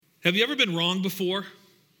Have you ever been wrong before?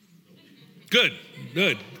 Good.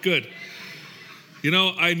 You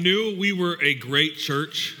know, I knew we were a great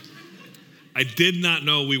church. I did not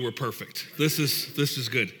know we were perfect. This is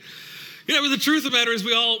good. You know, but the truth of the matter is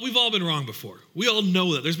we've all been wrong before. We all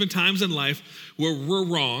know that. There's been times in life where we're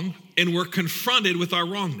wrong and we're confronted with our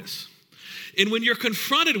wrongness. And when you're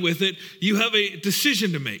confronted with it, you have a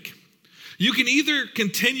decision to make. You can either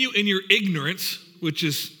continue in your ignorance, which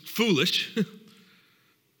is foolish,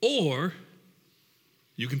 or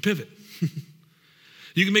you can pivot.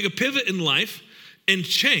 You can make a pivot in life and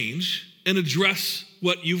change and address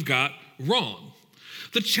what you've got wrong.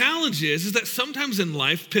 The challenge is that sometimes in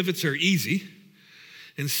life, pivots are easy.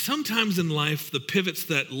 And sometimes in life, the pivots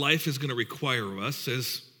that life is going to require of us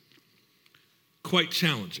is quite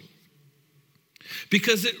challenging.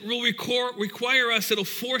 Because it will require us, it'll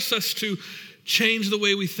force us to change the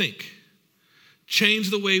way we think, change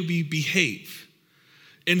the way we behave.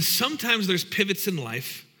 And sometimes there's pivots in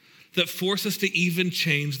life that force us to even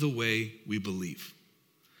change the way we believe.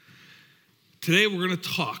 Today we're going to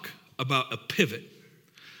talk about a pivot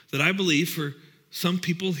that I believe for some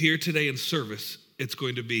people here today in service, it's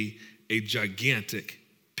going to be a gigantic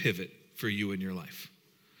pivot for you in your life.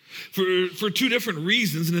 For two different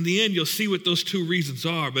reasons, and in the end, you'll see what those two reasons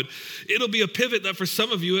are, but it'll be a pivot that for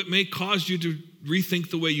some of you, it may cause you to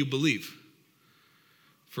rethink the way you believe.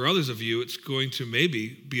 For others of you, it's going to maybe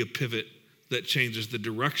be a pivot that changes the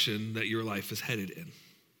direction that your life is headed in.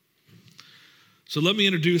 So let me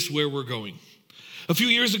introduce where we're going. A few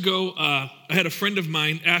years ago, I had a friend of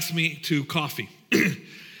mine ask me to coffee.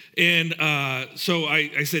 And so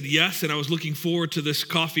I said yes, and I was looking forward to this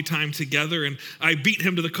coffee time together, and I beat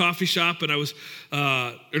him to the coffee shop, and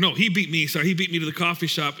he beat me to the coffee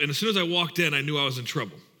shop, and as soon as I walked in, I knew I was in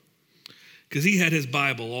trouble. Because he had his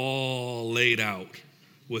Bible all laid out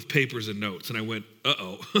with papers and notes, and I went,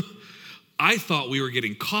 uh-oh. I thought we were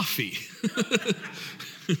getting coffee.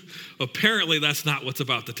 Apparently, that's not what's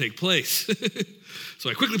about to take place. So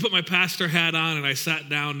I quickly put my pastor hat on, and I sat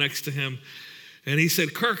down next to him. And he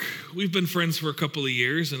said, Kirk, we've been friends for a couple of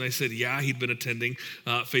years. And I said, yeah, he'd been attending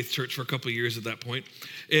Faith Church for a couple of years at that point.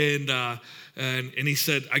 And he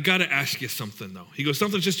said, I got to ask you something, though. He goes,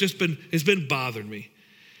 something's just been bothering me.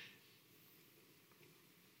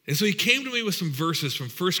 And so he came to me with some verses from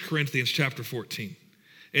 1 Corinthians chapter 14.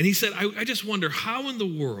 And he said, I just wonder how in the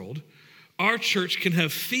world our church can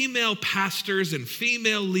have female pastors and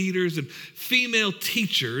female leaders and female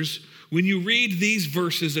teachers when you read these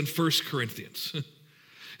verses in 1 Corinthians.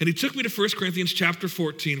 And he took me to 1 Corinthians chapter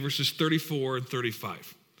 14, verses 34 and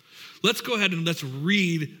 35. Let's go ahead and let's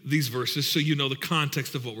read these verses so you know the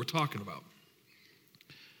context of what we're talking about.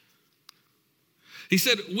 He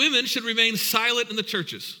said, women should remain silent in the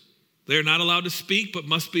churches. They are not allowed to speak, but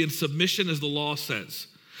must be in submission as the law says.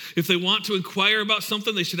 If they want to inquire about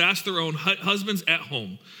something, they should ask their own husbands at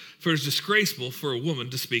home, for it is disgraceful for a woman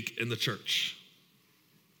to speak in the church.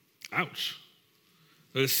 Ouch.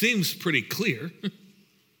 But it seems pretty clear.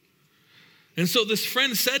 And so this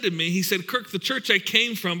friend said to me, he said, Kirk, the church I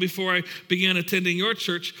came from before I began attending your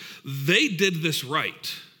church, they did this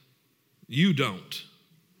right. You don't.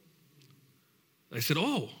 I said,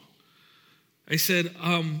 oh. I said,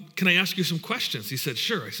 can I ask you some questions? He said,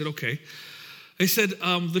 sure. I said, okay. I said,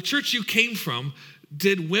 the church you came from,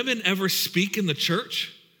 did women ever speak in the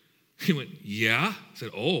church? He went, yeah. I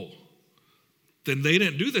said, oh. Then they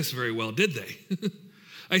didn't do this very well, did they?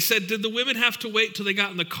 I said, did the women have to wait till they got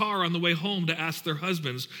in the car on the way home to ask their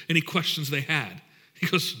husbands any questions they had? He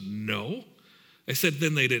goes, no. I said,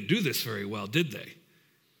 then they didn't do this very well, did they?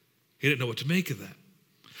 He didn't know what to make of that.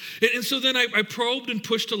 And so then I probed and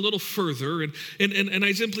pushed a little further, and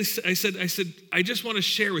I said, I just want to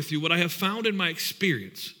share with you what I have found in my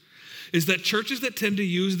experience is that churches that tend to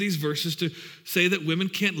use these verses to say that women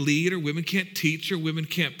can't lead or women can't teach or women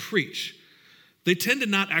can't preach, they tend to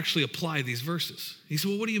not actually apply these verses. He said,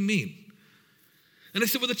 well, what do you mean? And I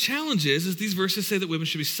said, well, the challenge is these verses say that women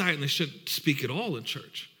should be silent. They shouldn't speak at all in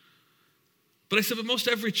church. But I said, but most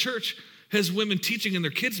every church has women teaching in their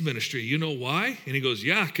kids' ministry. You know why? And he goes,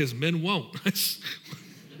 yeah, because men won't.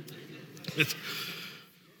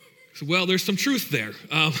 Well, there's some truth there.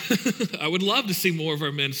 I would love to see more of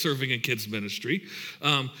our men serving in kids' ministry.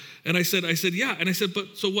 And I said, yeah. And I said,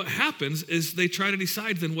 but so what happens is they try to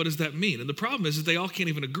decide then what does that mean? And the problem is that they all can't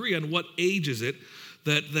even agree on what age is it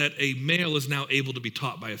that a male is now able to be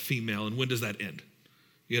taught by a female, and when does that end?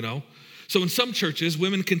 You know? So in some churches,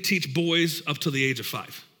 women can teach boys up to the age of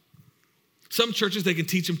 5. Some churches, they can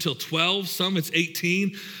teach them till 12. Some it's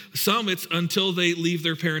 18. Some it's until they leave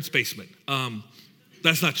their parents' basement.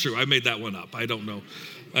 That's not true. I made that one up. I don't know.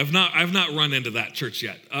 I've not run into that church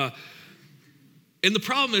yet. And the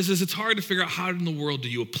problem is it's hard to figure out how in the world do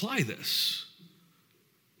you apply this?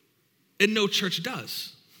 And no church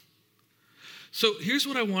does. So here's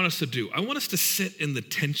what I want us to do. I want us to sit in the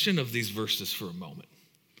tension of these verses for a moment.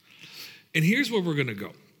 And here's where we're going to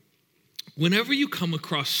go. Whenever you come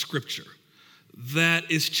across scripture that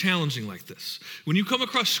is challenging like this, when you come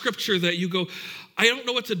across scripture that you go, I don't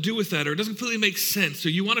know what to do with that, or it doesn't really make sense, or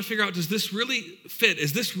you want to figure out, does this really fit?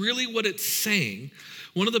 Is this really what it's saying?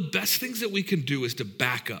 One of the best things that we can do is to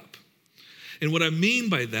back up. And what I mean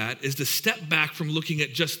by that is to step back from looking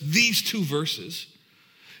at just these two verses.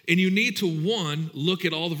 And you need to, one, look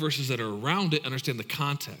at all the verses that are around it, understand the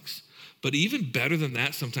context. But even better than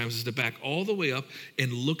that sometimes is to back all the way up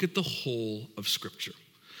and look at the whole of Scripture.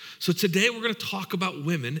 So today we're going to talk about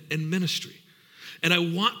women and ministry. And I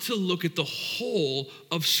want to look at the whole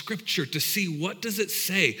of Scripture to see, what does it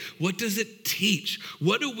say? What does it teach?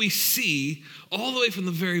 What do we see all the way from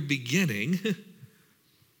the very beginning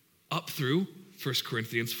up through 1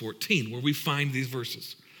 Corinthians 14, where we find these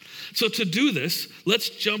verses. So to do this, let's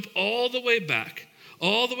jump all the way back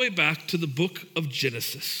to the book of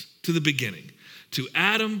Genesis, to the beginning, to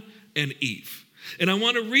Adam and Eve. And I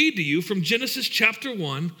want to read to you from Genesis chapter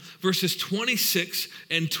 1, verses 26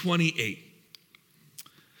 and 28. It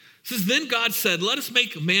says, then God said, let us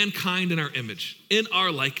make mankind in our image, in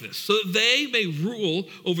our likeness, so that they may rule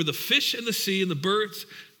over the fish in the sea and the birds.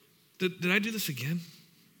 Did I do this again?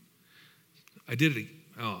 I did it.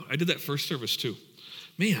 Oh, I did that first service too.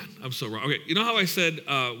 Man, I'm so wrong. Okay, you know how I said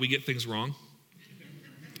we get things wrong?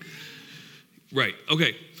 Right,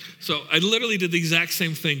 okay. So I literally did the exact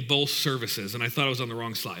same thing both services, and I thought I was on the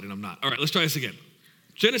wrong slide, and I'm not. All right, let's try this again.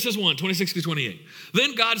 Genesis 1, 26 to 28.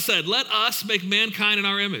 Then God said, let us make mankind in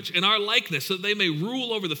our image, in our likeness, so that they may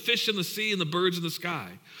rule over the fish in the sea and the birds in the sky,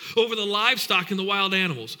 over the livestock and the wild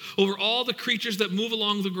animals, over all the creatures that move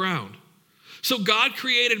along the ground. So God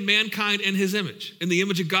created mankind in his image. In the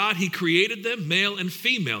image of God, he created them, male and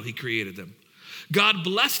female, he created them. God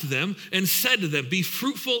blessed them and said to them, be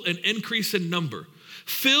fruitful and increase in number.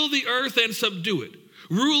 Fill the earth and subdue it.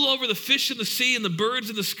 Rule over the fish in the sea and the birds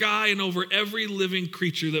in the sky and over every living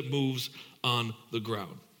creature that moves on the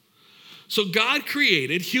ground. So God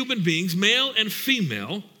created human beings, male and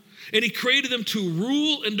female, and he created them to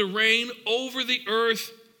rule and to reign over the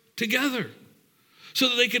earth together so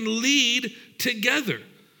that they can lead together.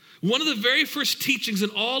 One of the very first teachings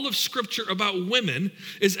in all of Scripture about women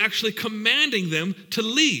is actually commanding them to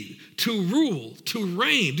lead, to rule, to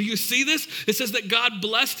reign. Do you see this? It says that God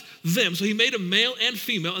blessed them. So he made a male and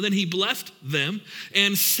female, and then he blessed them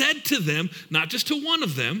and said to them, not just to one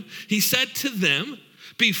of them, he said to them,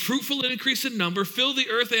 be fruitful and increase in number, fill the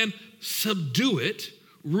earth and subdue it,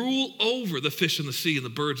 rule over the fish in the sea and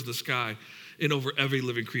the birds of the sky, and over every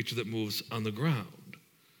living creature that moves on the ground.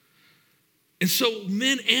 And so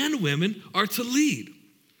men and women are to lead.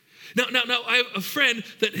 Now, I have a friend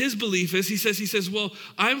that his belief is, he says, well,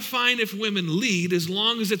 I'm fine if women lead as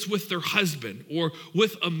long as it's with their husband or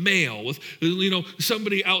with a male, with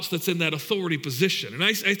somebody else that's in that authority position. And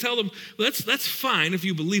I tell them, that's fine if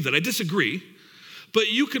you believe that. I disagree. But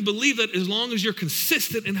you can believe that as long as you're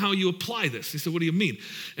consistent in how you apply this. He said, what do you mean?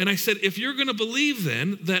 And I said, if you're going to believe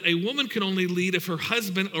then that a woman can only lead if her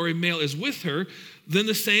husband or a male is with her, then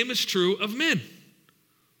the same is true of men.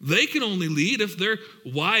 They can only lead if their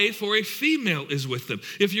wife or a female is with them.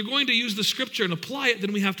 If you're going to use the Scripture and apply it,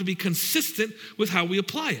 then we have to be consistent with how we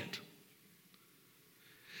apply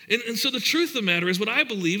it. And so the truth of the matter is, what I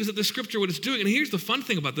believe is that the Scripture, what it's doing, and here's the fun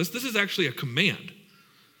thing about this is actually a command.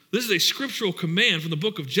 This is a scriptural command from the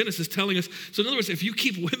book of Genesis telling us, so in other words, if you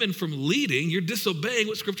keep women from leading, you're disobeying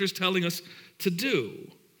what Scripture is telling us to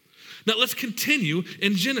do. Now let's continue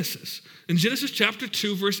in Genesis. In Genesis chapter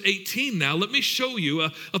 2, verse 18 now, let me show you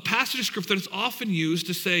a passage of Scripture that is often used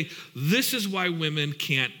to say, this is why women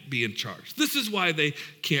can't be in charge. This is why they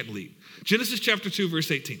can't lead. Genesis chapter 2,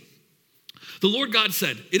 verse 18. The Lord God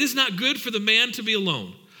said, it is not good for the man to be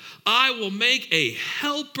alone. I will make a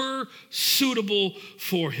helper suitable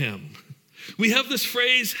for him. We have this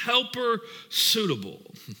phrase, helper suitable.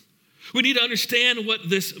 We need to understand what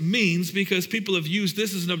this means because people have used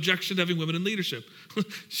this as an objection to having women in leadership.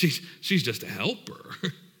 She's just a helper.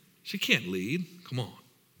 She can't lead. Come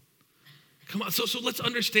on. So let's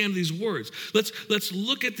understand these words. Let's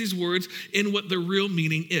look at these words in what the real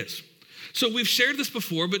meaning is. So we've shared this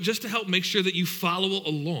before, but just to help make sure that you follow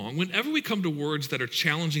along, whenever we come to words that are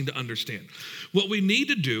challenging to understand, what we need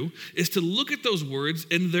to do is to look at those words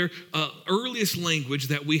in their earliest language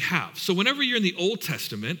that we have. So whenever you're in the Old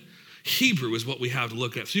Testament, Hebrew is what we have to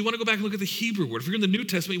look at. So you want to go back and look at the Hebrew word. If you're in the New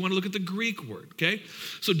Testament, you want to look at the Greek word, okay?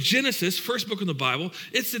 So Genesis, first book in the Bible,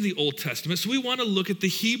 it's in the Old Testament. So we want to look at the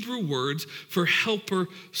Hebrew words for helper,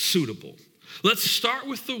 suitable. Let's start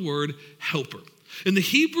with the word helper. And the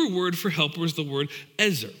Hebrew word for helper is the word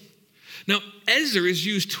ezer. Now, ezer is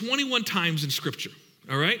used 21 times in Scripture,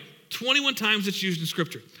 all right? 21 times it's used in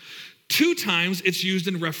Scripture. 2 times it's used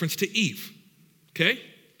in reference to Eve, okay?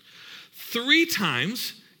 3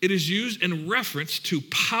 times it is used in reference to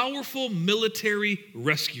powerful military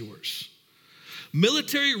rescuers.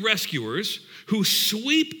 Military rescuers who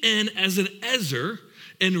sweep in as an ezer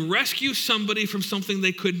and rescue somebody from something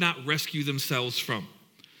they could not rescue themselves from.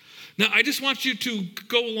 Now, I just want you to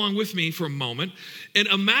go along with me for a moment and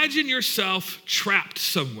imagine yourself trapped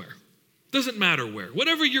somewhere. Doesn't matter where.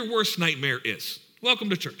 Whatever your worst nightmare is. Welcome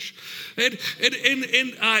to church. And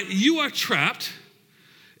you are trapped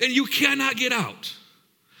and you cannot get out.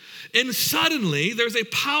 And suddenly, there's a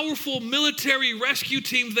powerful military rescue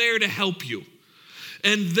team there to help you.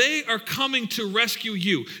 And they are coming to rescue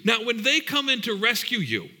you. Now, when they come in to rescue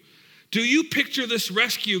you, do you picture this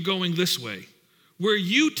rescue going this way? Where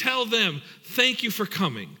you tell them, thank you for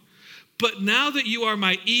coming. But now that you are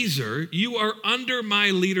my ezer, you are under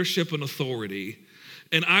my leadership and authority,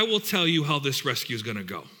 and I will tell you how this rescue is going to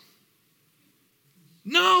go.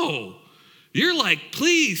 No. You're like,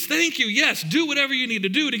 please, thank you, yes, do whatever you need to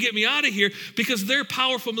do to get me out of here, because they're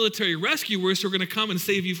powerful military rescuers who are going to come and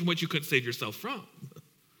save you from what you couldn't save yourself from.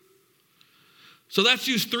 So that's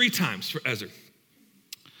used 3 times for ezer.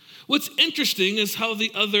 What's interesting is how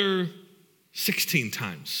the other 16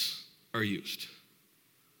 times are used.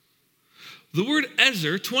 The word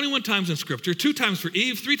ezer, 21 times in Scripture, 2 times for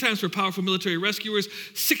Eve, 3 times for powerful military rescuers,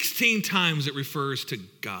 16 times it refers to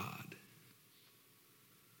God.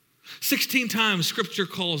 16 times Scripture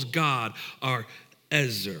calls God our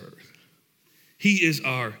ezer. He is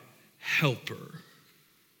our helper.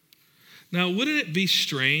 Now, wouldn't it be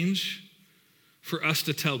strange for us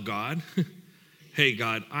to tell God, hey,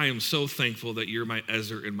 God, I am so thankful that you're my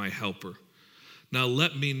ezer and my helper. Now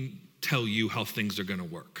let me tell you how things are going to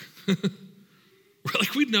work. We're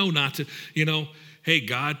like, we know not to, hey,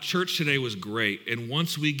 God, church today was great. And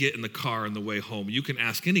once we get in the car on the way home, you can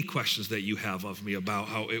ask any questions that you have of me about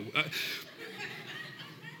how it...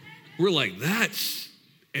 We're like, that's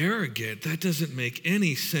arrogant. That doesn't make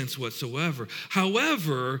any sense whatsoever.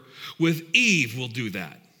 However, with Eve, we'll do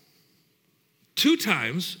that. 2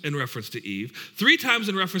 times in reference to Eve, 3 times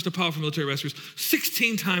in reference to powerful military rescuers,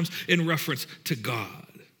 16 times in reference to God.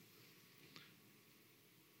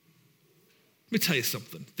 Let me tell you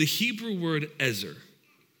something. The Hebrew word ezer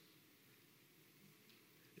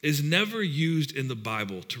is never used in the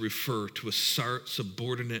Bible to refer to a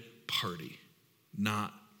subordinate party,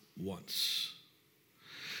 not once.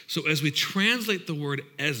 So as we translate the word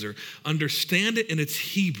ezer, understand it in its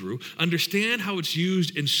Hebrew, understand how it's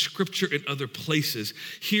used in Scripture in other places,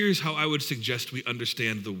 here's how I would suggest we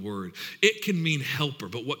understand the word. It can mean helper,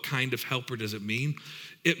 but what kind of helper does it mean?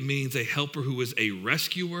 It means a helper who is a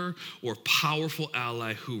rescuer or powerful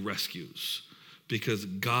ally who rescues, because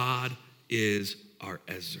God is our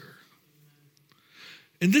ezer.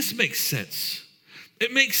 And this makes sense.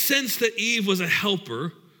 It makes sense that Eve was a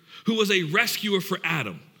helper who was a rescuer for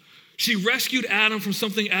Adam. She rescued Adam from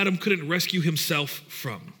something Adam couldn't rescue himself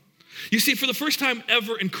from. You see, for the first time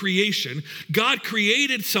ever in creation, God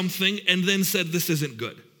created something and then said, this isn't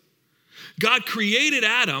good. God created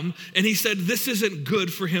Adam and he said, this isn't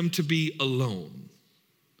good for him to be alone.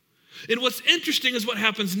 And what's interesting is what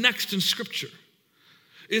happens next in Scripture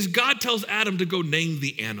is God tells Adam to go name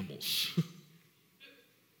the animals.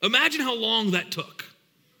 Imagine how long that took.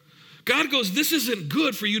 God goes, this isn't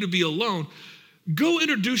good for you to be alone. Go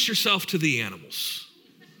introduce yourself to the animals.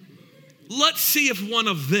 Let's see if one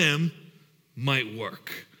of them might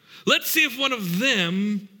work. Let's see if one of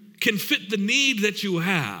them can fit the need that you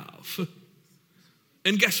have.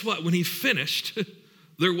 And guess what? When he finished,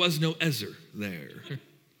 there was no ezer there.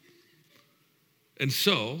 And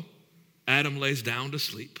so Adam lays down to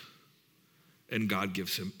sleep, and God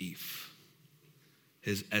gives him Eve,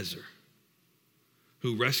 his ezer,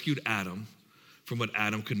 who rescued Adam from what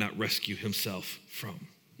Adam could not rescue himself from.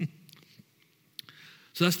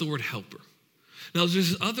 So that's the word helper. Now, there's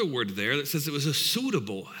this other word there that says it was a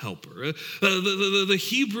suitable helper. The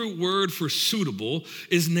Hebrew word for suitable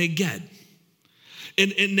is neged.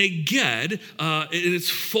 And neged, in its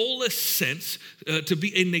fullest sense, to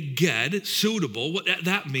be a neged, suitable, what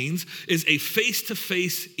that means is a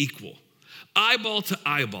face-to-face equal, eyeball to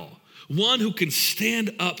eyeball, one who can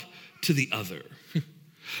stand up to the other.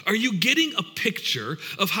 Are you getting a picture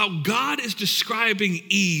of how God is describing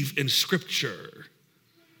Eve in Scripture?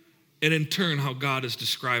 And in turn, how God is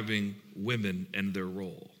describing women and their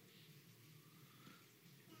role.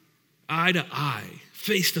 Eye to eye,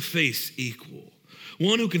 face to face equal.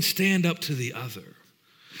 One who can stand up to the other.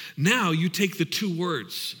 Now you take the two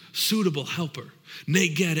words, suitable helper,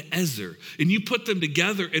 neged ezer, and you put them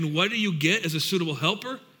together, and what do you get as a suitable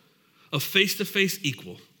helper? A face-to-face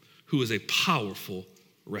equal who is a powerful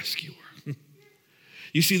rescuer.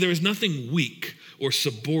 You see, there is nothing weak or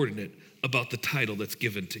subordinate about the title that's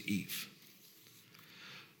given to Eve.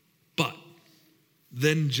 But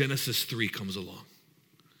then Genesis 3 comes along.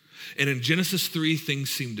 And in Genesis 3, things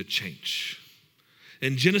seem to change.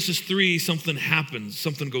 In Genesis 3, something happens,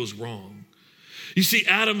 something goes wrong. You see,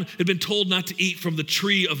 Adam had been told not to eat from the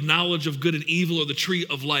tree of knowledge of good and evil or the tree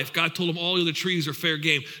of life. God told him all the other trees are fair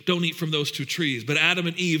game. Don't eat from those two trees. But Adam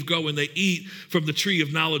and Eve go and they eat from the tree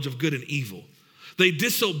of knowledge of good and evil. They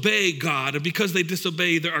disobey God, and because they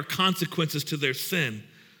disobey, there are consequences to their sin.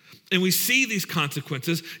 And we see these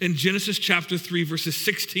consequences in Genesis chapter 3, verses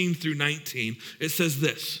 16 through 19. It says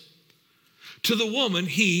this, to the woman,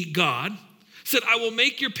 he, God, said, I will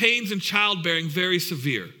make your pains in childbearing very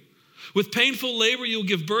severe. With painful labor, you will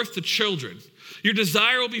give birth to children. Your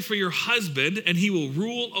desire will be for your husband, and he will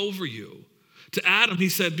rule over you. To Adam, he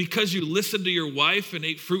said, because you listened to your wife and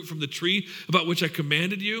ate fruit from the tree about which I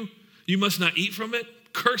commanded you, you must not eat from it.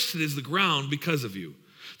 Cursed is the ground because of you.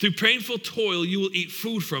 Through painful toil, you will eat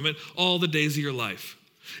food from it all the days of your life.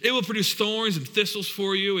 It will produce thorns and thistles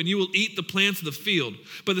for you, and you will eat the plants of the field.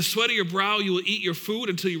 By the sweat of your brow, you will eat your food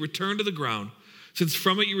until you return to the ground, since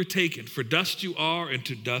from it you were taken. For dust you are, and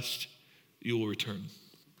to dust you will return.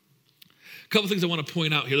 A couple things I want to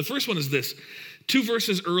point out here. The first one is this. 2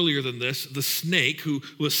 verses earlier than this, the snake, who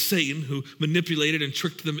was Satan, who manipulated and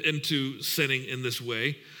tricked them into sinning in this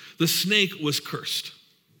way, the snake was cursed.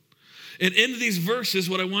 And in these verses,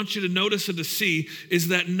 what I want you to notice and to see is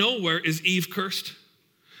that nowhere is Eve cursed.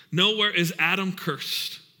 Nowhere is Adam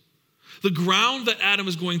cursed. The ground that Adam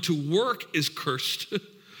is going to work is cursed,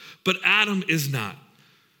 but Adam is not.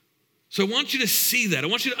 So I want you to see that. I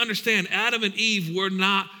want you to understand Adam and Eve were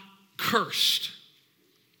not cursed.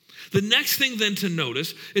 The next thing then to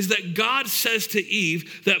notice is that God says to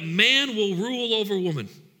Eve that man will rule over woman.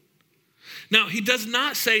 Now, he does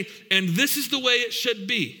not say, and this is the way it should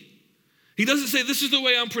be. He doesn't say, this is the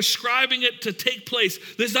way I'm prescribing it to take place.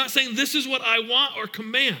 He's not saying, this is what I want or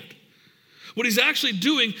command. What he's actually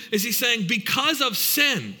doing is he's saying, because of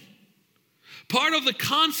sin, part of the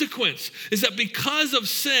consequence is that because of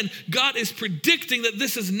sin, God is predicting that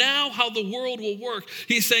this is now how the world will work.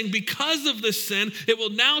 He's saying, because of this sin, it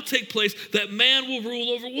will now take place that man will rule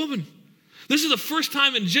over woman. This is the first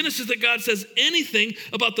time in Genesis that God says anything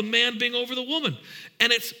about the man being over the woman.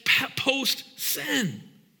 And it's post-sin.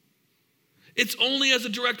 It's only as a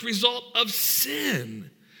direct result of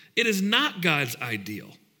sin. It is not God's ideal.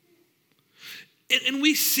 And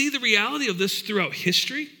we see the reality of this throughout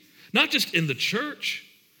history, not just in the church.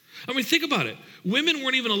 I mean, think about it. Women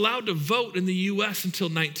weren't even allowed to vote in the U.S. until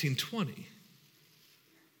 1920.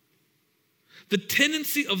 The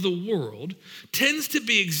tendency of the world tends to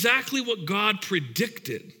be exactly what God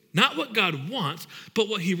predicted. Not what God wants, but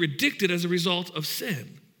what he predicted as a result of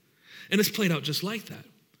sin. And it's played out just like that.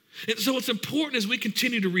 And so it's important as we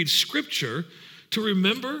continue to read Scripture to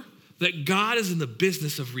remember that God is in the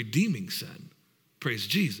business of redeeming sin. Praise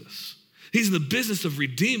Jesus. He's in the business of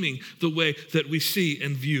redeeming the way that we see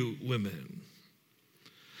and view women.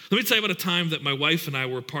 Let me tell you about a time that my wife and I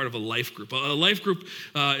were part of a life group. A life group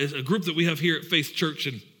is a group that we have here at Faith Church,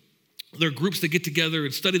 and they're groups that get together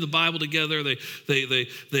and study the Bible together.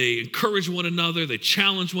 They encourage one another. They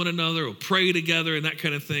challenge one another or pray together and that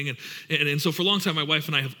kind of thing. And so for a long time, my wife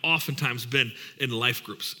and I have oftentimes been in life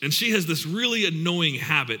groups. And she has this really annoying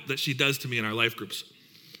habit that she does to me in our life groups.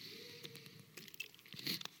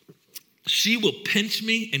 She will pinch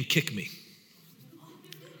me and kick me.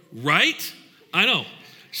 Right? I know.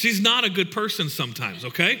 She's not a good person sometimes,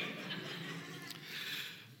 okay?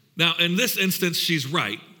 Now, in this instance, she's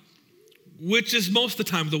right, which is most of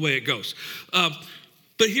the time the way it goes.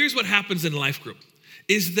 But here's what happens in life group,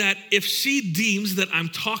 is that if she deems that I'm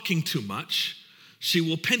talking too much, she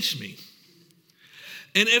will pinch me.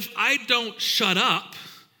 And if I don't shut up,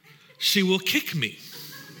 she will kick me.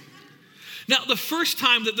 Now, the first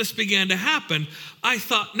time that this began to happen, I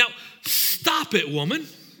thought, now, stop it, woman.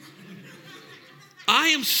 I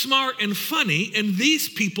am smart and funny, and these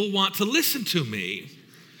people want to listen to me.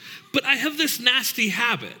 But I have this nasty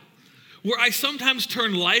habit where I sometimes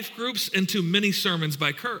turn life groups into mini sermons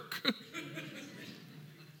by Kirk.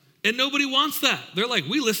 And nobody wants that. They're like,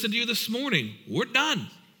 we listened to you this morning. We're done.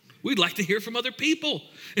 We'd like to hear from other people.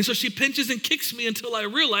 And so she pinches and kicks me until I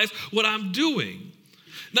realize what I'm doing.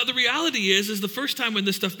 Now, the reality is the first time when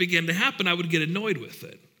this stuff began to happen, I would get annoyed with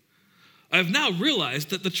it. I've now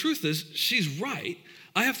realized that the truth is she's right.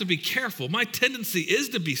 I have to be careful. My tendency is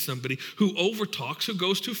to be somebody who overtalks, who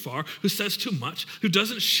goes too far, who says too much, who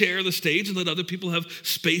doesn't share the stage and let other people have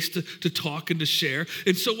space to talk and to share.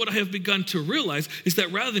 And so what I have begun to realize is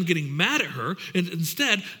that rather than getting mad at her, and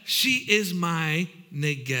instead, she is my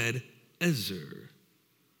Neged Ezer.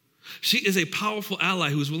 She is a powerful ally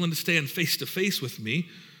who is willing to stand face to face with me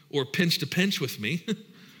or pinch to pinch with me,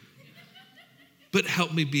 but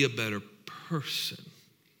help me be a better person.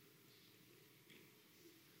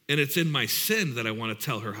 And it's in my sin that I want to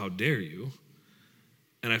tell her, how dare you?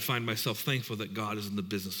 And I find myself thankful that God is in the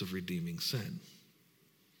business of redeeming sin.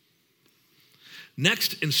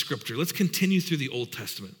 Next in Scripture, let's continue through the Old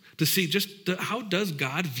Testament to see just how does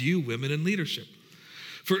God view women in leadership.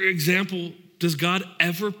 For example, does God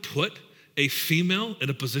ever put a female in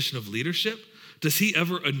a position of leadership? Does he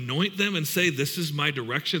ever anoint them and say, this is my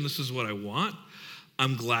direction, this is what I want?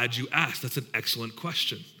 I'm glad you asked. That's an excellent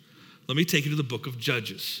question. Let me take you to the book of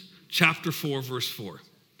Judges, chapter 4, verse 4.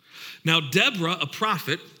 Now, Deborah, a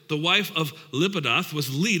prophet, the wife of Lapidoth,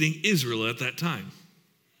 was leading Israel at that time.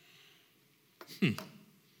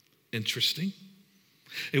 Interesting.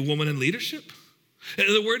 A woman in leadership. And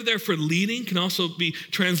the word there for leading can also be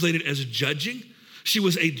translated as judging. She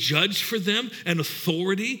was a judge for them, an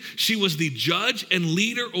authority. She was the judge and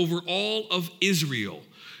leader over all of Israel.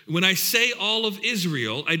 When I say all of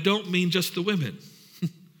Israel, I don't mean just the women.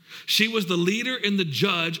 She was the leader and the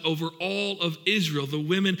judge over all of Israel, the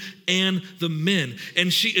women and the men.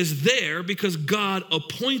 And she is there because God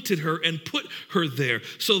appointed her and put her there.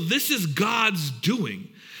 So this is God's doing.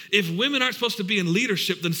 If women aren't supposed to be in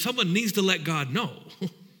leadership, then someone needs to let God know.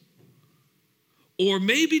 Or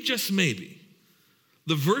maybe, just maybe,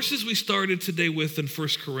 the verses we started today with in 1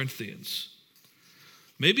 Corinthians,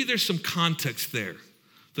 maybe there's some context there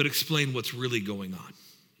that explain what's really going on.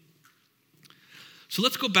 So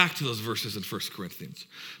let's go back to those verses in 1 Corinthians.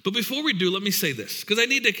 But before we do, let me say this, because I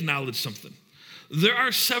need to acknowledge something. There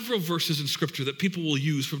are several verses in Scripture that people will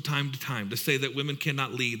use from time to time to say that women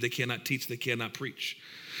cannot lead, they cannot teach, they cannot preach.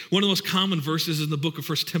 One of the most common verses is in the book of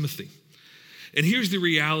 1 Timothy. And here's the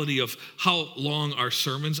reality of how long our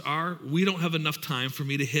sermons are. We don't have enough time for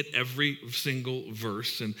me to hit every single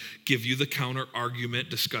verse and give you the counter argument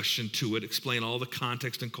discussion to it, explain all the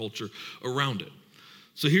context and culture around it.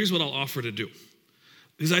 So here's what I'll offer to do.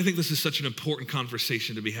 Because I think this is such an important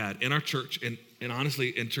conversation to be had in our church and honestly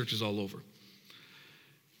in churches all over.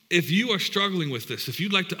 If you are struggling with this, if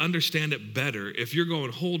you'd like to understand it better, if you're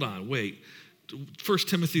going, hold on, wait, 1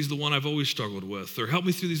 Timothy is the one I've always struggled with, or help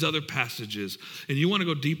me through these other passages, and you want to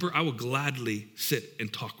go deeper, I will gladly sit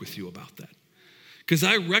and talk with you about that. Because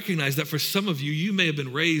I recognize that for some of you, you may have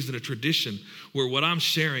been raised in a tradition where what I'm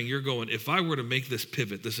sharing, you're going, if I were to make this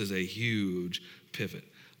pivot, this is a huge pivot.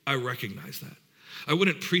 I recognize that. I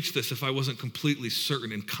wouldn't preach this if I wasn't completely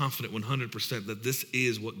certain and confident 100% that this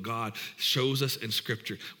is what God shows us in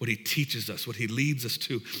Scripture, what he teaches us, what he leads us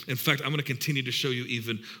to. In fact, I'm going to continue to show you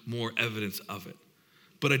even more evidence of it.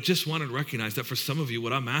 But I just wanted to recognize that for some of you,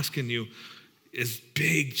 what I'm asking you is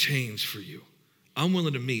big change for you. I'm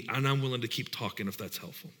willing to meet, and I'm willing to keep talking if that's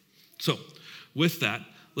helpful. So with that,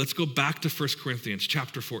 let's go back to 1 Corinthians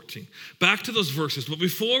chapter 14. Back to those verses. But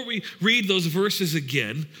before we read those verses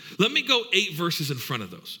again, let me go 8 verses in front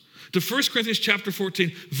of those. To 1 Corinthians chapter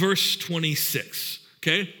 14, verse 26.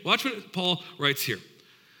 Okay? Watch what Paul writes here.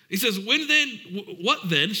 He says, what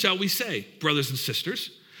then shall we say, brothers and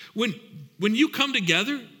sisters? When you come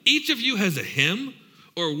together, each of you has a hymn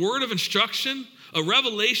or a word of instruction, a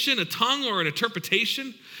revelation, a tongue, or an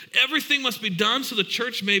interpretation. Everything must be done so the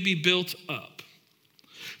church may be built up.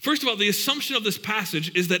 First of all, the assumption of this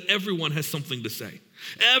passage is that everyone has something to say.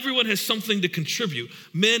 Everyone has something to contribute,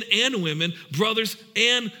 men and women, brothers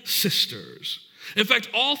and sisters. In fact,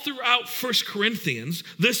 all throughout 1 Corinthians,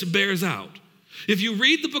 this bears out. If you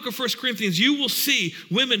read the book of 1 Corinthians, you will see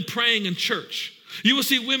women praying in church. You will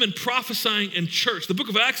see women prophesying in church. The book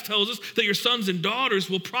of Acts tells us that your sons and daughters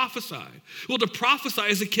will prophesy. Well, to prophesy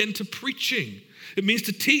is akin to preaching. It means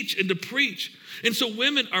to teach and to preach. And so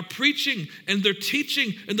women are preaching and they're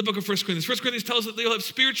teaching in the book of 1 Corinthians. 1 Corinthians tells us that they'll have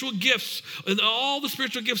spiritual gifts, and all the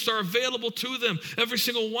spiritual gifts are available to them. Every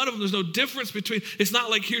single one of them. There's no difference between, it's not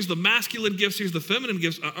like here's the masculine gifts, here's the feminine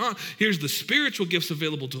gifts. Here's the spiritual gifts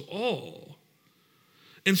available to all.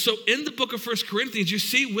 And so in the book of 1 Corinthians, you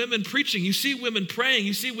see women preaching, you see women praying,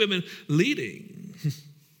 you see women leading.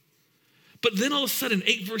 But then all of a sudden,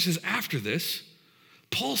 8 verses after this,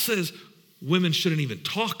 Paul says women shouldn't even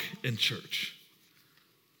talk in church.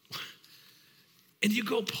 And you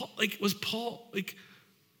go, Paul,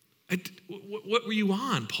 what were you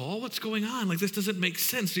on, Paul? What's going on? Like, this doesn't make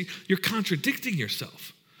sense. You're contradicting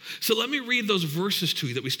yourself. So let me read those verses to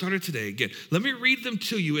you that we started today again. Let me read them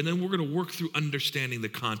to you, and then we're going to work through understanding the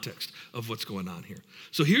context of what's going on here.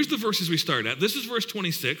 So here's the verses we started at. This is verse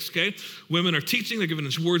 26, okay? Women are teaching, they're giving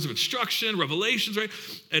us words of instruction, revelations, right?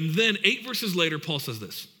 And then 8 verses later, Paul says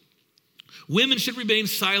this. Women should remain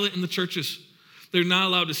silent in the churches. They're not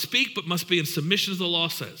allowed to speak, but must be in submission as the law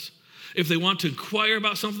says. If they want to inquire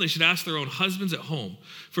about something, they should ask their own husbands at home,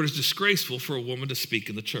 for it is disgraceful for a woman to speak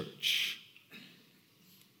in the church.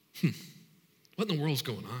 What in the world's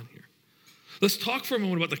going on here? Let's talk for a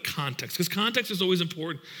moment about the context, because context is always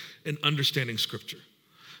important in understanding Scripture.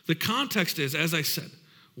 The context is, as I said,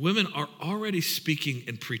 women are already speaking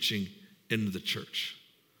and preaching in the church.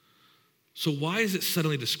 So why is it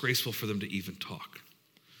suddenly disgraceful for them to even talk?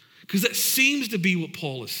 Because that seems to be what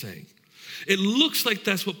Paul is saying. It looks like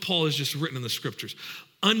that's what Paul has just written in the Scriptures,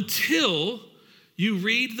 until you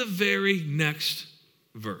read the very next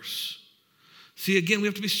verse. See, again, we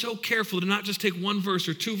have to be so careful to not just take one verse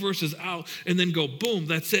or 2 verses out and then go, boom,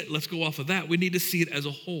 that's it. Let's go off of that. We need to see it as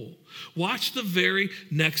a whole. Watch the very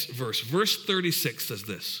next verse. Verse 36 says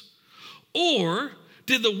this. Or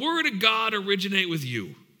did the word of God originate with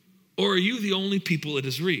you? Or are you the only people it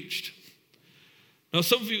has reached? Now,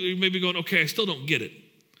 some of you may be going, okay, I still don't get it.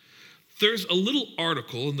 There's a little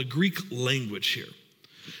article in the Greek language here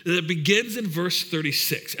that begins in verse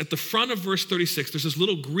 36. At the front of verse 36, there's this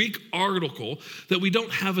little Greek article that we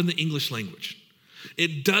don't have in the English language.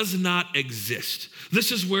 It does not exist.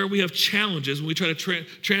 This is where we have challenges when we try to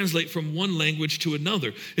translate from one language to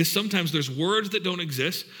another. Is sometimes there's words that don't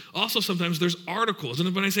exist. Also, sometimes there's articles.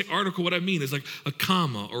 And when I say article, what I mean is like a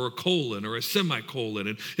comma or a colon or a semicolon.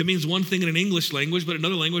 And it means one thing in an English language, but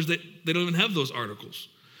another language that they don't even have those articles.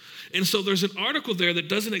 And so there's an article there that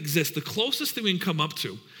doesn't exist. The closest thing we can come up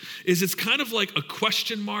to is it's kind of like a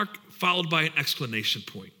question mark followed by an exclamation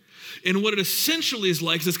point. And what it essentially is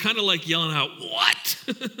like is it's kind of like yelling out, what?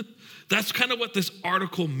 That's kind of what this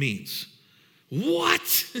article means.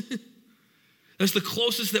 What? That's the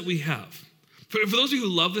closest that we have. For those of you who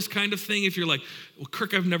love this kind of thing, if you're like, well,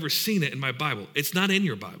 Kirk, I've never seen it in my Bible. It's not in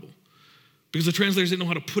your Bible. Because the translators didn't know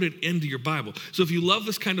how to put it into your Bible. So if you love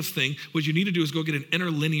this kind of thing, what you need to do is go get an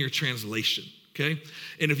interlinear translation, okay?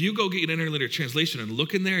 And if you go get an interlinear translation and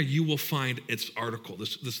look in there, you will find its article,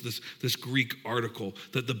 this Greek article,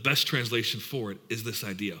 that the best translation for it is this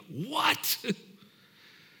idea. What?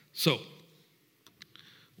 So,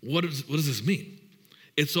 what does this mean?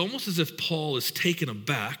 It's almost as if Paul is taken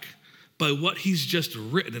aback by what he's just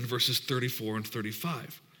written in verses 34 and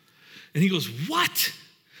 35. And he goes, what?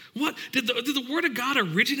 What? Did the word of God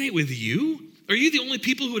originate with you? Are you the only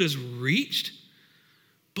people who it has reached?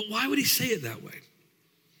 But why would he say it that way?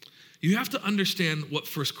 You have to understand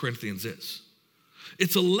what 1 Corinthians is.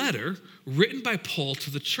 It's a letter written by Paul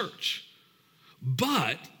to the church.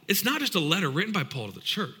 But it's not just a letter written by Paul to the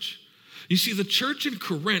church. You see, the church in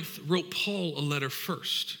Corinth wrote Paul a letter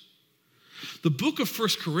first. The book of 1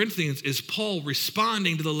 Corinthians is Paul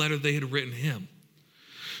responding to the letter they had written him.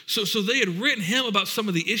 So they had written him about some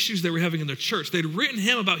of the issues they were having in their church. They had written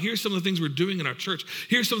him about, here's some of the things we're doing in our church.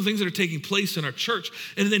 Here's some of the things that are taking place in our church.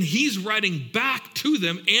 And then he's writing back to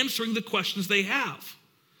them, answering the questions they have.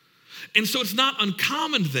 And so it's not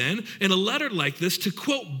uncommon then, in a letter like this, to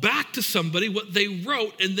quote back to somebody what they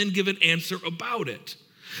wrote and then give an answer about it.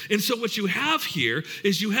 And so what you have here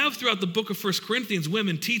is you have throughout the book of 1 Corinthians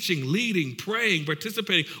women teaching, leading, praying,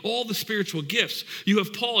 participating, all the spiritual gifts. You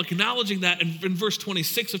have Paul acknowledging that in verse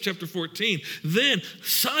 26 of chapter 14. Then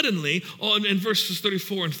suddenly in verses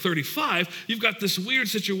 34 and 35, you've got this weird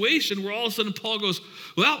situation where all of a sudden Paul goes,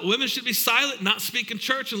 well, women should be silent, not speak in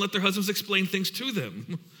church, and let their husbands explain things to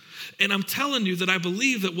them. And I'm telling you that I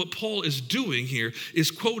believe that what Paul is doing here is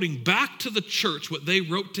quoting back to the church what they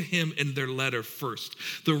wrote to him in their letter first.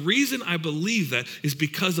 The reason I believe that is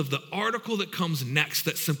because of the article that comes next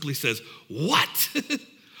that simply says, what?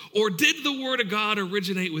 Or did the word of God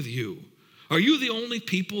originate with you? Are you the only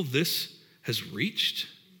people this has reached?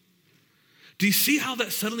 Do you see how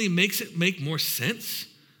that suddenly makes it make more sense?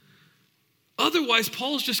 Otherwise,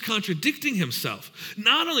 Paul's just contradicting himself.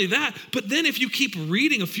 Not only that, but then if you keep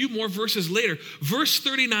reading a few more verses later, verse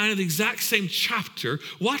 39 of the exact same chapter,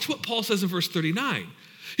 watch what Paul says in verse 39.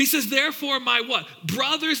 He says, therefore, my what?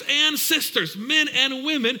 Brothers and sisters, men and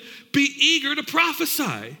women, be eager to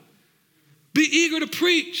prophesy. Be eager to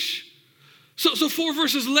preach. So 4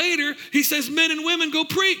 verses later, he says, men and women, go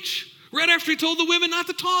preach. right after he told the women not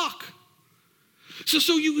to talk.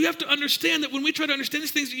 So you have to understand that when we try to understand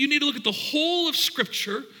these things, you need to look at the whole of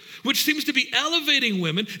Scripture, which seems to be elevating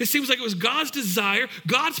women. It seems like it was God's desire,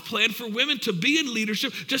 God's plan for women to be in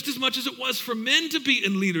leadership just as much as it was for men to be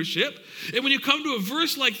in leadership. And when you come to a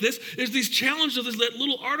verse like this, there's these challenges of that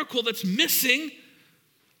little article that's missing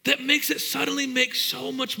that makes it suddenly make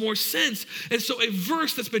so much more sense. And so a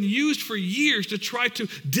verse that's been used for years to try to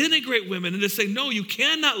denigrate women and to say, no, you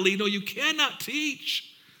cannot lead, no, you cannot teach,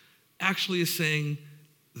 actually is saying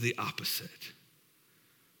the opposite.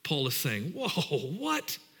 Paul is saying, whoa,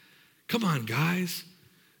 what? Come on, guys.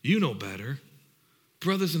 You know better.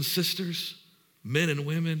 Brothers and sisters, men and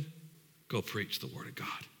women, go preach the word of God.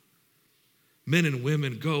 Men and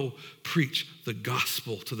women, go preach the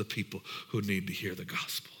gospel to the people who need to hear the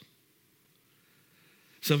gospel.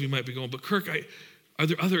 Some of you might be going, but Kirk, are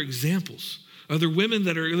there other examples? Are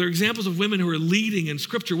there examples of women who are leading in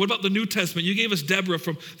Scripture? What about the New Testament? You gave us Deborah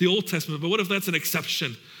from the Old Testament, but what if that's an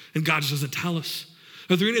exception and God just doesn't tell us?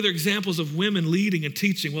 Are there any other examples of women leading and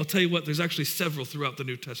teaching? Well, I'll tell you what, there's actually several throughout the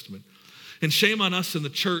New Testament. And shame on us in the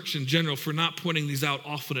church in general for not pointing these out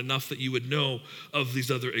often enough that you would know of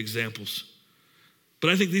these other examples.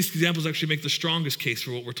 But I think these examples actually make the strongest case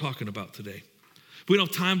for what we're talking about today. We don't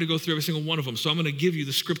have time to go through every single one of them, so I'm going to give you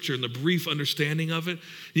the Scripture and the brief understanding of it.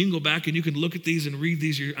 You can go back and you can look at these and read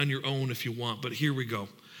these on your own if you want, but here we go.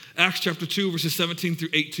 Acts chapter 2, verses 17 through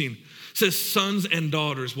 18 says, sons and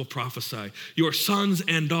daughters will prophesy. Your sons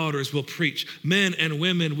and daughters will preach. Men and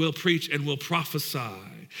women will preach and will prophesy.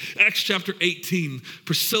 Acts chapter 18,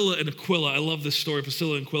 Priscilla and Aquila. I love this story,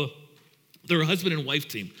 Priscilla and Aquila. They're a husband and wife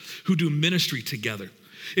team who do ministry together.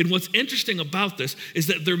 And what's interesting about this is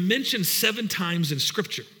that they're mentioned 7 times in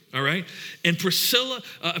Scripture, all right? And Priscilla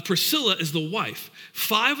is the wife.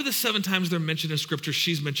 5 of the 7 times they're mentioned in Scripture,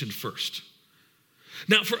 she's mentioned first.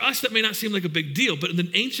 Now, for us, that may not seem like a big deal, but in the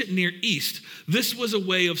ancient Near East, this was a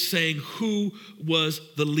way of saying who was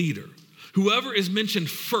the leader. Whoever is mentioned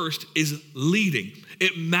first is leading.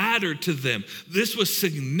 It mattered to them. This was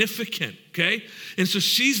significant, okay? And so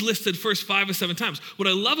she's listed first 5 or 7 times. What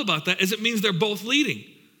I love about that is it means they're both leading.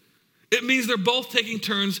 It means they're both taking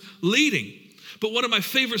turns leading. But one of my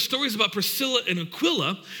favorite stories about Priscilla and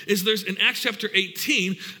Aquila is there's in Acts chapter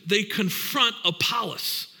 18, they confront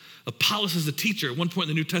Apollos. Apollos is a teacher. At one point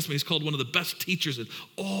in the New Testament, he's called one of the best teachers in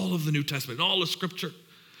all of the New Testament, in all of Scripture.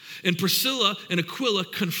 And Priscilla and Aquila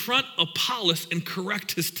confront Apollos and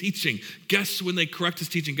correct his teaching. Guess when they correct his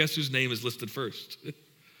teaching, guess whose name is listed first?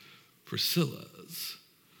 Priscilla's.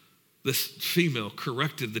 This female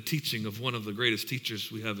corrected the teaching of one of the greatest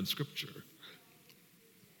teachers we have in Scripture.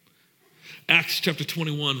 Acts chapter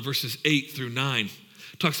 21, verses 8 through 9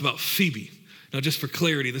 talks about Phoebe. Now, just for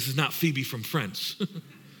clarity, this is not Phoebe from Friends.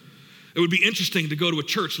 It would be interesting to go to a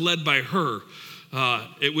church led by her.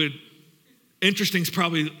 Interesting is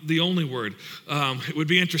probably the only word. It would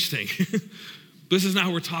be interesting. This is not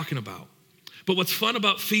what we're talking about. But what's fun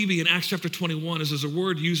about Phoebe in Acts chapter 21 is there's a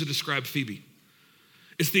word used to describe Phoebe.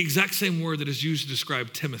 It's the exact same word that is used to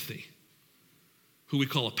describe Timothy, who we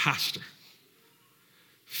call a pastor.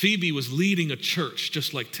 Phoebe was leading a church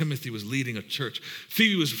just like Timothy was leading a church.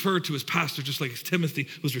 Phoebe was referred to as pastor just like Timothy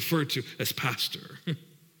was referred to as pastor. And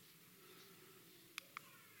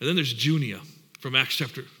then there's Junia from Acts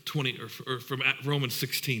chapter 20, or from Romans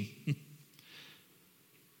 16.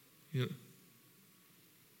 Yeah,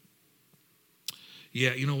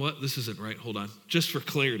 you know what? This isn't right. Hold on. Just for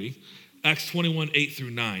clarity, Acts 21, 8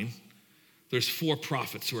 through 9, there's 4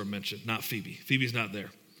 prophets who are mentioned, not Phoebe. Phoebe's not there.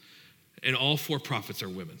 And all 4 prophets are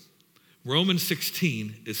women. Romans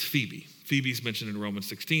 16 is Phoebe. Phoebe's mentioned in Romans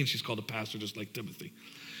 16. She's called a pastor just like Timothy.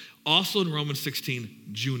 Also in Romans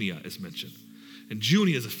 16, Junia is mentioned. And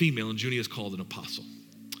Junia is a female, and Junia is called an apostle.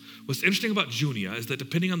 What's interesting about Junia is that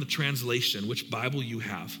depending on the translation, which Bible you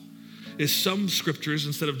have, is some scriptures,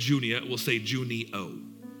 instead of Junia, it will say Junio.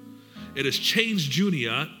 It has changed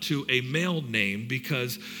Junia to a male name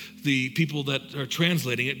because the people that are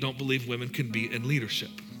translating it don't believe women can be in leadership.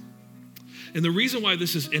 And the reason why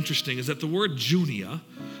this is interesting is that the word Junia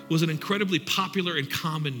was an incredibly popular and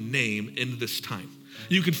common name in this time.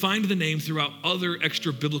 You can find the name throughout other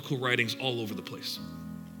extra biblical writings all over the place.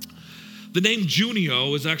 The name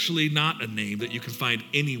Junio is actually not a name that you can find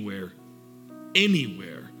anywhere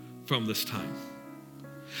from this time.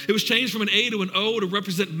 It was changed from an A to an O to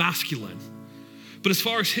represent masculine. But as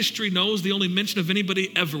far as history knows, the only mention of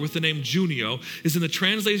anybody ever with the name Junio is in the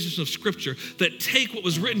translations of Scripture that take what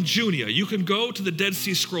was written Junia. You can go to the Dead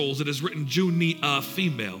Sea Scrolls, it is written Junia,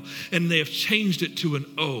 female, and they have changed it to an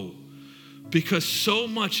O. Because so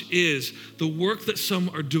much is the work that some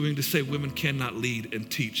are doing to say women cannot lead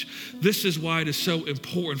and teach. This is why it is so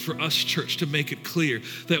important for us, church, to make it clear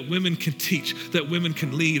that women can teach, that women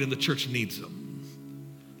can lead, and the church needs them.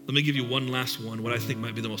 Let me give you one last one, what I think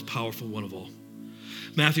might be the most powerful one of all.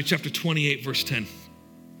 Matthew chapter 28, verse 10.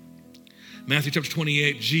 Matthew chapter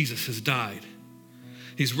 28, Jesus has died.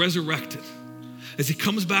 He's resurrected. As he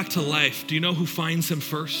comes back to life, do you know who finds him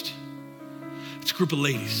first? It's a group of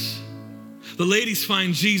ladies. The ladies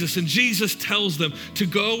find Jesus, and Jesus tells them to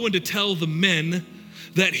go and to tell the men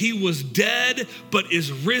that he was dead but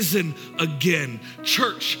is risen again.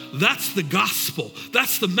 Church, that's the gospel.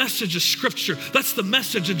 That's the message of Scripture. That's the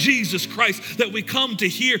message of Jesus Christ that we come to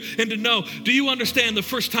hear and to know. Do you understand the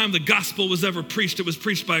first time the gospel was ever preached, it was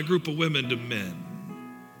preached by a group of women to men?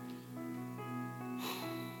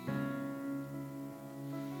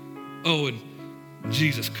 Oh, and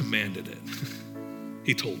Jesus commanded it.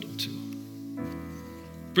 He told them to.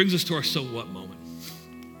 Brings us to our so what moment.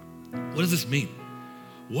 What does this mean?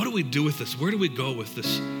 What do we do with this? Where do we go with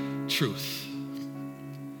this truth?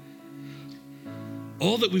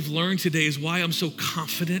 All that we've learned today is why I'm so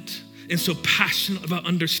confident and so passionate about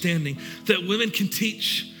understanding that women can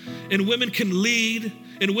teach and women can lead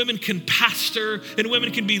and women can pastor and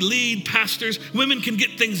women can be lead pastors. Women can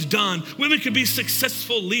get things done. Women can be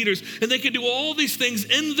successful leaders, and they can do all these things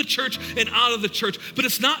in the church and out of the church. But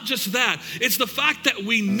it's not just that. It's the fact that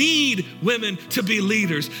we need women to be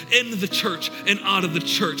leaders in the church and out of the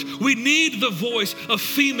church. We need the voice of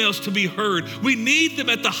females to be heard. We need them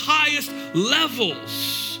at the highest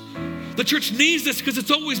levels. The church needs this because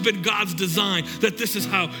it's always been God's design that this is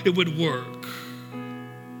how it would work.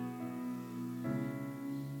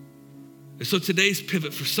 And so today's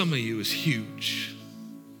pivot for some of you is huge.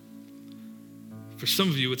 For some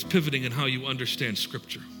of you, it's pivoting in how you understand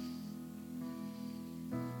Scripture.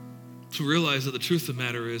 To realize that the truth of the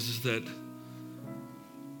matter is that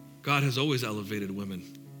God has always elevated women,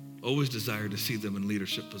 always desired to see them in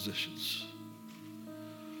leadership positions.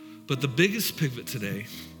 But the biggest pivot today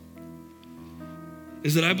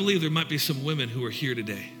is that I believe there might be some women who are here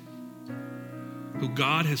today who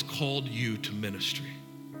God has called you to ministry.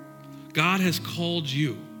 God has called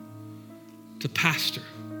you to pastor,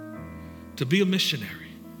 to be a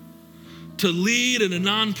missionary, to lead in a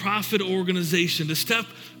nonprofit organization, to step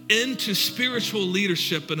into spiritual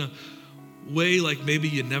leadership in a way like maybe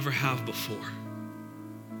you never have before.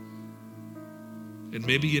 And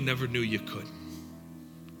maybe you never knew you could.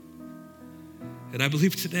 And I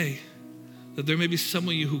believe today that there may be some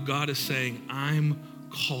of you who God is saying, I'm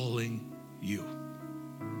calling you.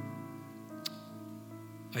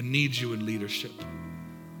 I need you in leadership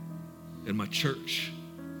in my church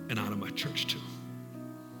and out of my church too,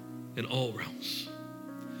 in all realms.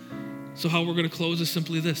 So how we're going to close is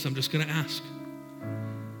simply this. I'm just going to ask,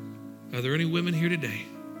 are there any women here today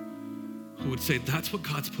who would say, that's what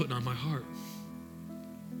God's putting on my heart?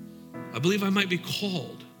 I believe I might be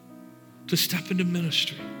called to step into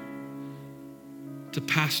ministry, to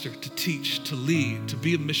pastor, to teach, to lead, to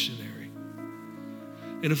be a missionary.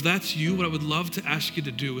 And if that's you, what I would love to ask you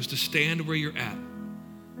to do is to stand where you're at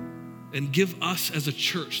and give us as a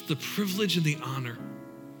church the privilege and the honor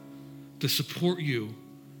to support you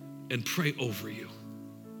and pray over you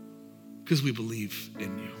because we believe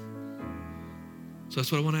in you. So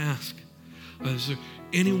that's what I want to ask. Is there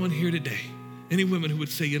anyone here today, any women who would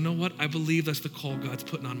say, you know what, I believe that's the call God's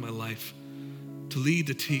putting on my life to lead,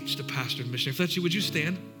 to teach, to pastor, and missionary. If that's you, would you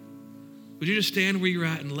stand? Would you just stand where you're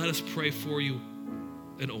at and let us pray for you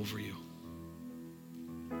and over you?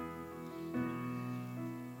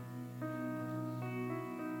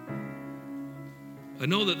 I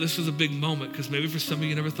know that this is a big moment because maybe for some of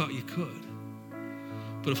you never thought you could.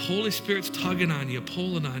 But if Holy Spirit's tugging on you,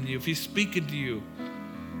 pulling on you, if he's speaking to you,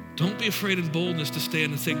 don't be afraid in boldness to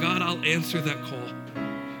stand and say, God, I'll answer that call.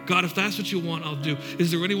 God, if that's what you want, I'll do.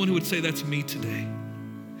 Is there anyone who would say that's me today?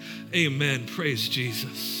 Amen. Praise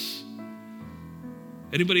Jesus.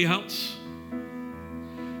 Anybody else?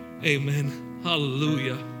 Amen.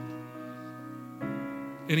 Hallelujah.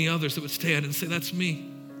 Any others that would stand and say, that's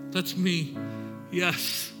me. That's me.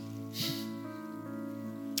 Yes.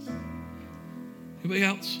 Anybody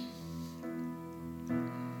else?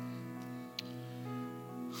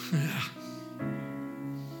 Yeah.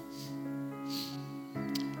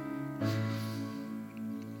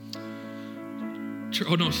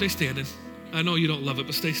 Oh no, stay standing. I know you don't love it,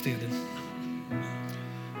 but stay standing.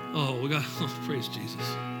 Oh, praise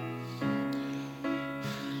Jesus.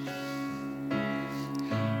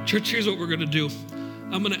 Church, here's what we're going to do.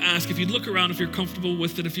 I'm going to ask if you'd look around, if you're comfortable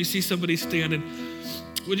with it, if you see somebody standing,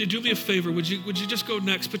 would you do me a favor? Would you just go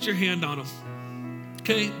next? Put your hand on them.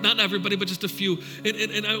 Okay? Not everybody, but just a few.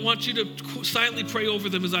 And I want you to silently pray over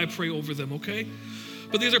them as I pray over them, okay?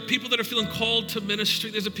 But these are people that are feeling called to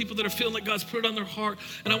ministry. These are people that are feeling like God's put it on their heart,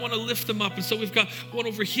 and I want to lift them up. And so we've got one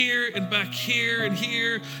over here and back here and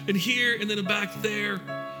here and here and then back there.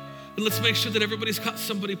 And let's make sure that everybody's got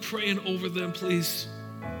somebody praying over them, please.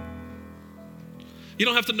 You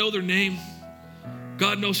don't have to know their name.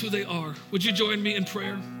 God knows who they are. Would you join me in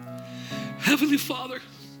prayer? Heavenly Father,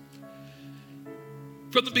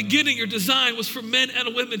 from the beginning, your design was for men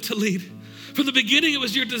and women to lead. From the beginning, it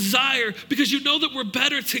was your desire because you know that we're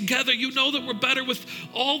better together. You know that we're better with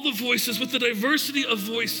all the voices, with the diversity of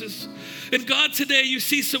voices. And God, today you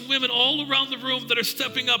see some women all around the room that are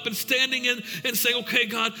stepping up and standing in and saying, okay,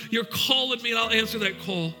 God, you're calling me and I'll answer that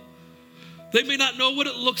call. They may not know what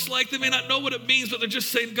it looks like. They may not know what it means, but they're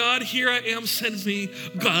just saying, God, here I am, send me.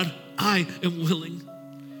 God, I am willing.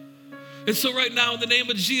 And so right now, in the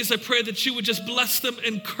name of Jesus, I pray that you would just bless them,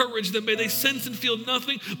 encourage them. May they sense and feel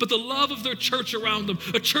nothing but the love of their church around them.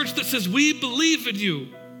 A church that says, we believe in you.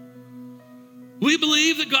 We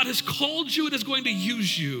believe that God has called you and is going to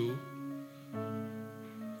use you.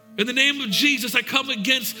 In the name of Jesus, I come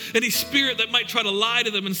against any spirit that might try to lie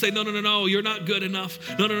to them and say, no, you're not good enough.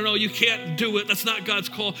 No, you can't do it. That's not God's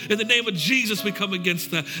call. In the name of Jesus, we come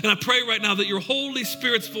against that. And I pray right now that your Holy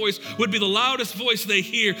Spirit's voice would be the loudest voice they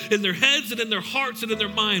hear in their heads and in their hearts and in their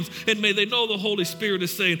minds. And may they know the Holy Spirit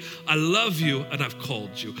is saying, I love you and I've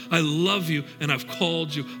called you. I love you and I've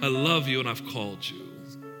called you. I love you and I've called you.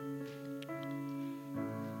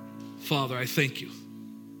 Father, I thank you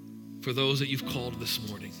for those that you've called this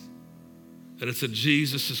morning. And it's in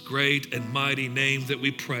Jesus' great and mighty name that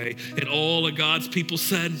we pray. And all of God's people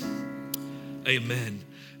said, amen,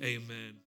 amen.